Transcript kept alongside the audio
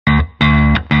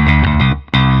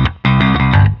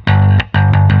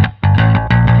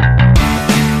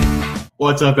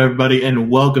What's up, everybody,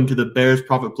 and welcome to the Bears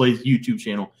Profit Plays YouTube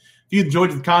channel. If you enjoyed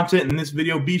the content in this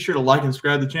video, be sure to like and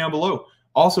subscribe to the channel below.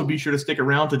 Also, be sure to stick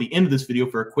around to the end of this video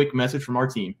for a quick message from our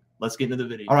team. Let's get into the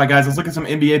video. All right, guys, let's look at some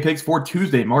NBA picks for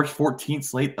Tuesday, March 14th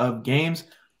slate of games.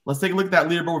 Let's take a look at that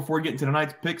leaderboard before we get into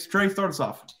tonight's picks. Trey, start us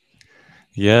off.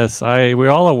 Yes, we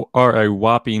all are a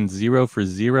whopping 0 for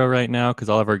 0 right now because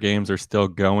all of our games are still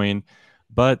going.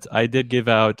 But I did give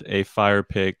out a fire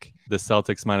pick, the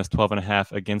Celtics minus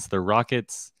 12.5 against the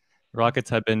Rockets. Rockets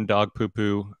have been dog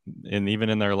poo-poo, and even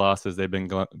in their losses, they've been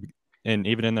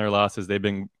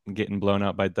getting blown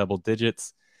out by double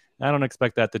digits. I don't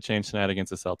expect that to change tonight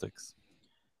against the Celtics.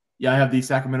 Yeah, I have the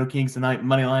Sacramento Kings tonight,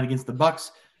 money line against the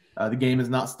Bucks. The game has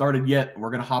not started yet. We're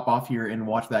going to hop off here and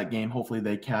watch that game. Hopefully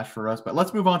they cash for us. But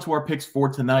let's move on to our picks for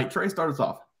tonight. Trey, start us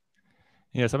off.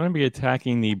 Yes, I'm going to be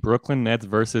attacking the Brooklyn Nets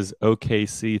versus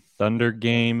OKC Thunder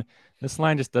game. This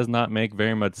line just does not make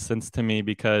very much sense to me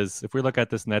because if we look at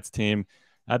this Nets team,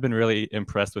 I've been really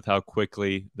impressed with how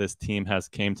quickly this team has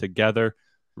came together.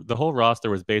 The whole roster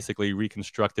was basically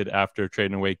reconstructed after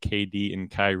trading away KD and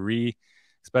Kyrie,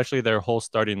 especially their whole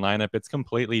starting lineup. It's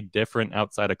completely different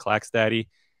outside of Claxdaddy.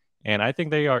 And I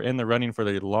think they are in the running for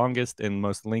the longest and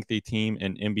most lengthy team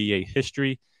in NBA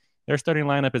history. Their starting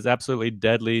lineup is absolutely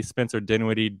deadly. Spencer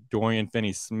Dinwiddie, Dorian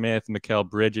Finney-Smith, Mikal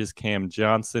Bridges, Cam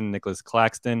Johnson, Nicholas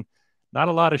Claxton. Not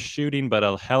a lot of shooting, but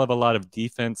a hell of a lot of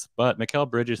defense. But Mikal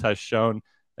Bridges has shown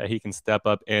that he can step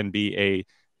up and be a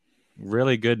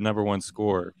really good number one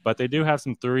scorer. But they do have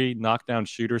some three knockdown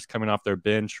shooters coming off their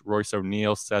bench, Royce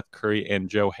O'Neal, Seth Curry, and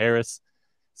Joe Harris.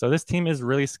 So this team is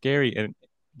really scary. In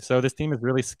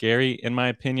my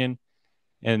opinion,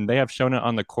 and they have shown it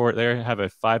on the court. They have a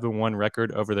 5-1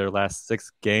 record over their last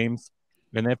 6 games,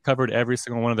 and they've covered every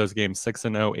single one of those games,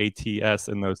 6-0 ATS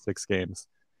in those 6 games.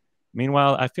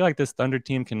 Meanwhile, I feel like this Thunder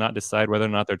team cannot decide whether or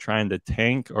not they're trying to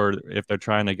tank or if they're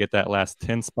trying to get that last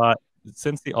 10 spot.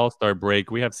 Since the All-Star break,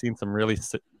 we have seen some really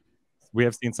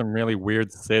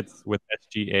weird sits with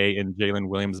SGA and Jalen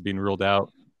Williams being ruled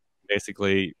out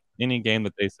basically any game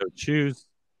that they so choose.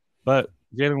 But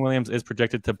Jalen Williams is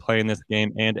projected to play in this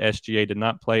game, and SGA did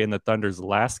not play in the Thunder's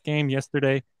last game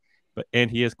yesterday, and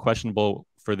he is questionable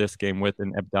for this game with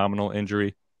an abdominal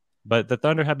injury. But the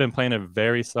Thunder have been playing a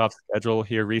very soft schedule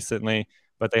here recently,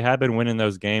 but they have been winning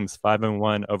those games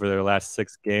 5-1 over their last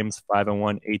 6 games,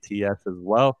 5-1 ATS as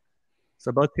well.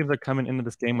 So both teams are coming into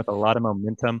this game with a lot of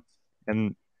momentum.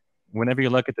 And whenever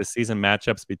you look at the season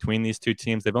matchups between these two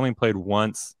teams, they've only played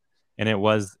once, and it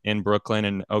was in Brooklyn,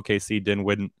 and OKC didn't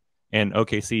win. And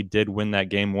OKC did win that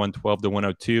game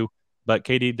 112-102, but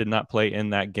KD did not play in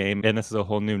that game. And this is a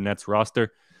whole new Nets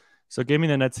roster. So give me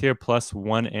the Nets here plus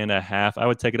 1.5. I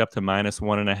would take it up to minus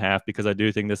 1.5 because I do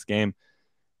think this game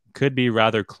could be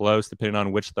rather close depending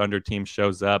on which Thunder team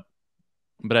shows up.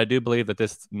 But I do believe that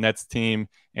this Nets team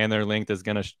and their length is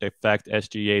going to affect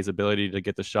SGA's ability to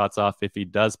get the shots off if he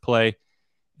does play.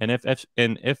 And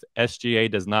if SGA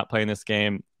does not play in this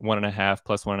game, 1.5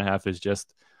 plus 1.5 is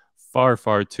just far,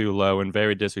 far too low and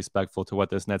very disrespectful to what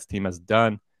this Nets team has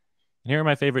done. And here are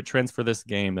my favorite trends for this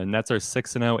game. The Nets are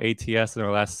 6-0 ATS in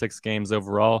their last 6 games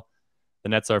overall. The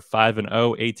Nets are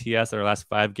 5-0 ATS in their last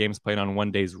 5 games playing on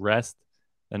 1 day's rest.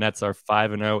 The Nets are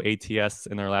 5-0 ATS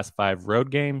in their last 5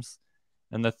 road games.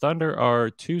 And the Thunder are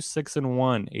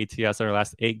 2-6-1 ATS in their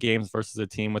last 8 games versus a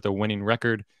team with a winning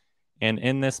record. And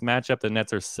in this matchup, the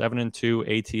Nets are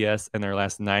 7-2 ATS in their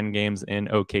last 9 games in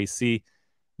OKC.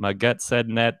 My gut said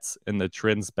Nets, and the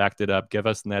trends backed it up. Give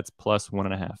us Nets plus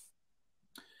 1.5.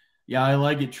 Yeah, I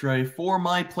like it, Trey. For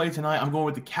my play tonight, I'm going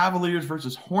with the Cavaliers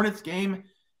versus Hornets game.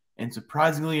 And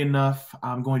surprisingly enough,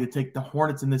 I'm going to take the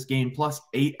Hornets in this game plus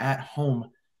 8 at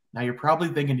home. Now, you're probably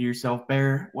thinking to yourself,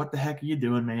 Bear, what the heck are you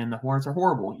doing, man? The Hornets are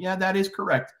horrible. Yeah, that is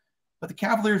correct. But the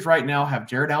Cavaliers right now have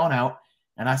Jared Allen out,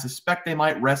 and I suspect they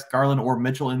might rest Garland or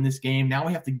Mitchell in this game. Now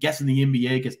we have to guess in the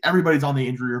NBA because everybody's on the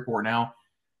injury report now.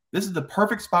 This is the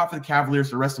perfect spot for the Cavaliers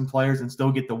to rest some players and still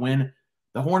get the win.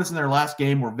 The Hornets in their last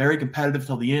game were very competitive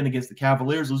till the end against the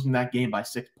Cavaliers, losing that game by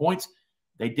 6 points.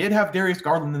 They did have Darius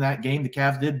Garland in that game, the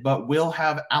Cavs did, but will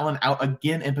have Allen out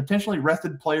again and potentially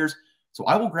rested players. So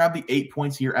I will grab the 8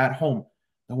 points here at home.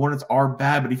 The Hornets are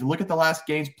bad, but if you look at the last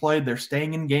games played, they're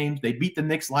staying in games. They beat the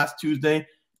Knicks last Tuesday.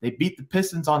 They beat the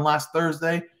Pistons on last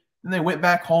Thursday. Then they went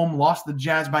back home, lost the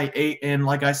Jazz by 8, and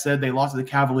like I said, they lost to the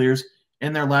Cavaliers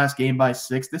in their last game by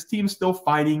 6. This team's still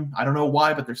fighting. I don't know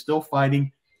why, but they're still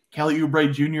fighting. Kelly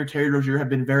Oubre Jr., Terry Rozier have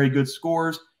been very good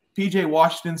scorers. PJ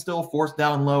Washington still forced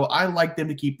down low. I like them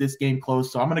to keep this game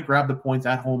close, so I'm going to grab the points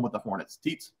at home with the Hornets.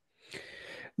 Teats.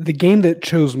 The game that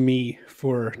chose me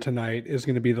for tonight is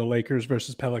going to be the Lakers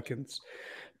versus Pelicans.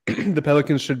 The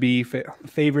Pelicans should be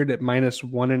favored at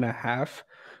 -1.5,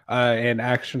 and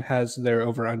Action has their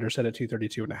over/under set at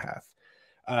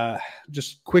 232.5.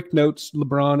 Just quick notes: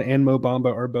 LeBron and Mo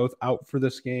Bamba are both out for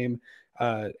this game.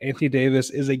 Anthony Davis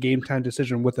is a game time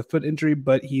decision with a foot injury,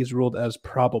 but he's ruled as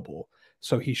probable,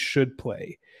 so he should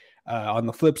play. On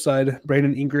the flip side,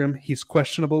 Brandon Ingram, he's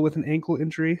questionable with an ankle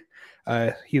injury.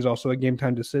 He's also a game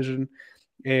time decision.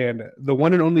 And the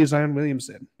one and only Zion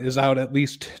Williamson is out at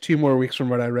least 2 more weeks from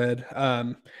what I read.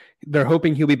 They're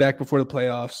hoping he'll be back before the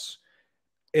playoffs.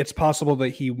 It's possible that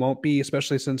he won't be,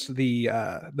 especially since the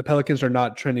Pelicans are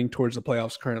not trending towards the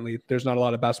playoffs currently. There's not a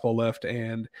lot of basketball left,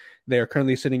 and they are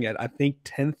currently sitting at, I think,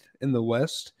 10th in the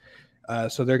West.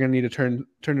 So they're going to need to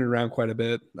turn it around quite a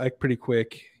bit, like pretty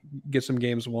quick, get some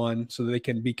games won so that they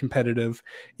can be competitive.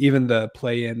 Even the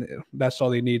play-in, that's all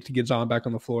they need to get Zion back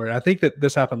on the floor. And I think that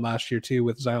this happened last year too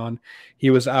with Zion. He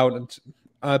was out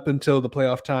up until the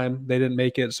playoff time. They didn't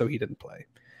make it, so he didn't play.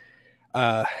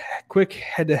 Quick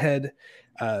head-to-head.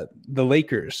 The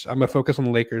Lakers. I'm going to focus on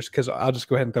the Lakers because I'll just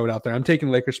go ahead and throw it out there. I'm taking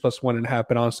Lakers plus 1.5,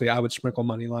 but honestly, I would sprinkle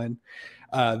money line.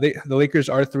 The Lakers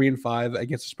are 3-5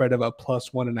 against a spread of a plus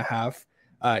 1.5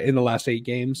 in the last 8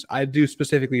 games. I do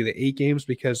specifically the 8 games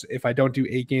because if I don't do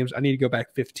 8 games, I need to go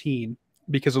back 15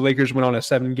 because the Lakers went on a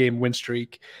 7-game win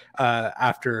streak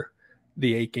after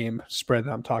the 8-game spread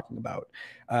that I'm talking about.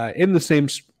 In the same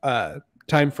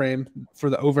time frame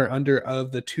for the over-under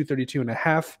of the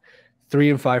 232.5,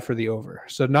 3-5 for the over.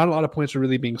 So not a lot of points are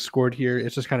really being scored here.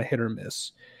 It's just kind of hit or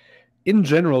miss. In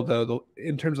general, though,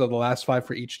 in terms of the last 5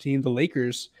 for each team, the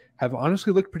Lakers have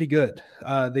honestly looked pretty good.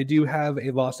 They do have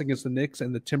a loss against the Knicks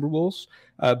and the Timberwolves,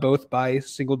 both by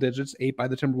single digits, 8 by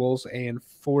the Timberwolves and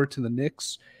 4 to the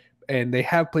Knicks. And they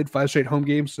have played 5 straight home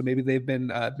games, so maybe they've been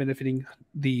benefiting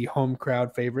the home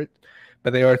crowd favorite.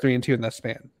 But they are 3-2 in that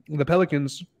span. The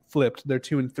Pelicans flipped. They're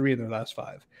 2-3 in their last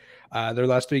 5. Their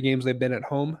last 3 games they've been at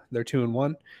home. They're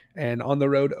 2-1, and on the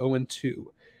road 0-2.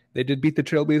 They did beat the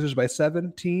Trailblazers by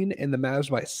 17 and the Mavs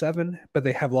by 7, but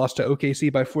they have lost to OKC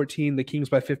by 14, the Kings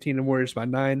by 15, and Warriors by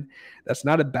 9. That's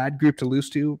not a bad group to lose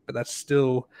to, but that's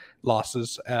still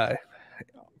losses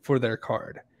for their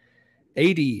card.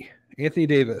 AD, Anthony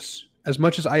Davis, as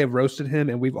much as I have roasted him,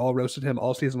 and we've all roasted him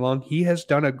all season long, he has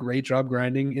done a great job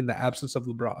grinding in the absence of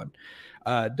LeBron.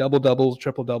 Double-doubles,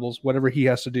 triple-doubles, whatever he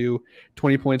has to do,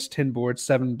 20 points, 10 boards,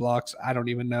 7 blocks, I don't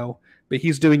even know. But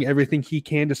he's doing everything he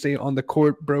can to stay on the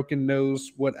court, broken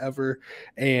nose, whatever,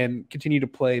 and continue to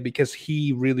play because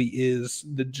he really is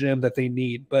the gem that they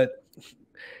need. But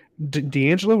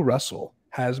D'Angelo Russell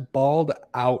has balled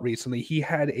out recently. He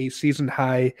had a season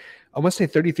high, I want to say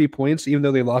 33 points, even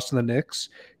though they lost to the Knicks.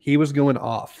 He was going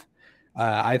off.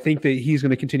 I think that he's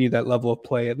going to continue that level of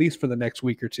play, at least for the next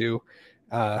week or two.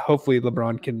 Hopefully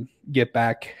LeBron can get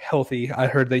back healthy. I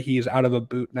heard that he's out of a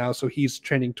boot now, so he's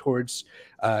trending towards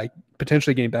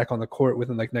potentially getting back on the court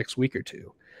within like next week or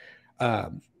two.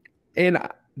 And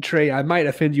Trey, I might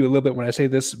offend you a little bit when I say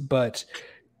this, but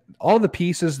all the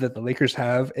pieces that the Lakers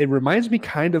have, it reminds me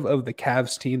kind of the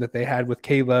Cavs team that they had with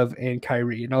K-Love and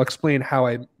Kyrie. And I'll explain how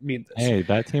I mean this. Hey,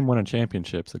 that team won a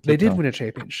championship. So they did win a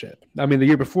championship. I mean, the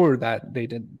year before that they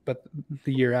didn't, but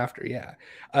the year after, yeah.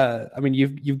 I mean,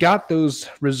 you've got those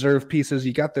reserve pieces.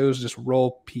 You got those just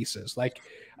role pieces like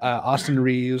Austin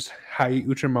Reeves, Hai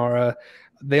Uchimara.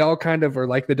 They all kind of are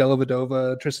like the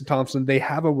Dellavedova, Tristan Thompson. They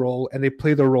have a role and they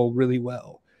play their role really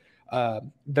well.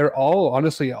 They're all,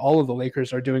 honestly, all of the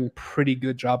Lakers are doing a pretty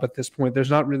good job at this point.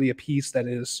 There's not really a piece that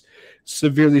is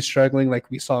severely struggling like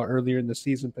we saw earlier in the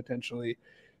season potentially,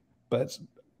 but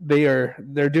they're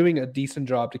doing a decent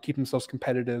job to keep themselves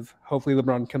competitive. Hopefully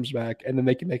LeBron comes back and then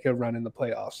they can make a run in the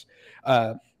playoffs.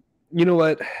 You know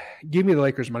what? Give me the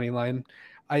Lakers money line.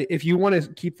 If you want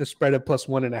to keep the spread of plus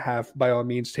 1.5, by all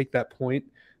means, take that point,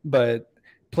 but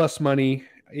plus money,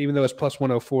 even though it's plus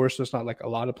 104, so it's not like a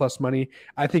lot of plus money,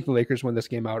 I think the Lakers win this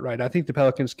game outright. I think the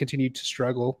Pelicans continue to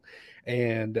struggle,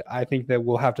 and I think that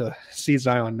we'll have to see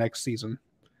Zion next season.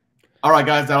 All right,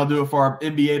 guys, that'll do it for our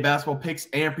NBA basketball picks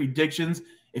and predictions.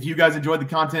 If you guys enjoyed the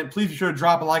content, please be sure to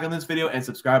drop a like on this video and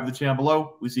subscribe to the channel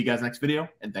below. We'll see you guys next video,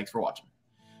 and thanks for watching.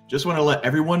 Just want to let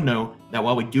everyone know that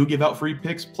while we do give out free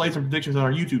picks, plays, and predictions on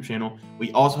our YouTube channel,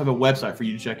 we also have a website for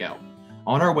you to check out.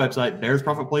 On our website,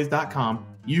 bearsprofitplays.com,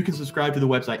 you can subscribe to the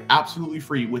website absolutely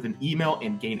free with an email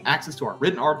and gain access to our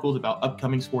written articles about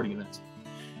upcoming sporting events.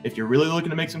 If you're really looking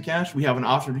to make some cash, we have an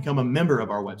option to become a member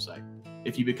of our website.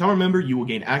 If you become a member, you will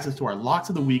gain access to our locks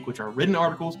of the week, which are written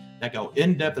articles that go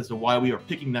in depth as to why we are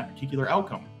picking that particular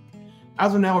outcome.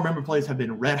 As of now, our member plays have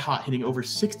been red hot, hitting over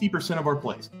 60% of our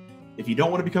plays. If you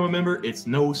don't want to become a member, it's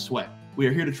no sweat. We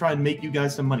are here to try and make you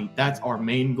guys some money. That's our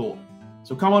main goal.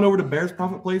 So come on over to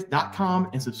bearsprofitplays.com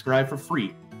and subscribe for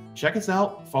free. Check us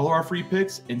out, follow our free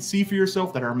picks, and see for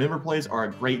yourself that our member plays are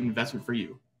a great investment for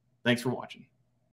you. Thanks for watching.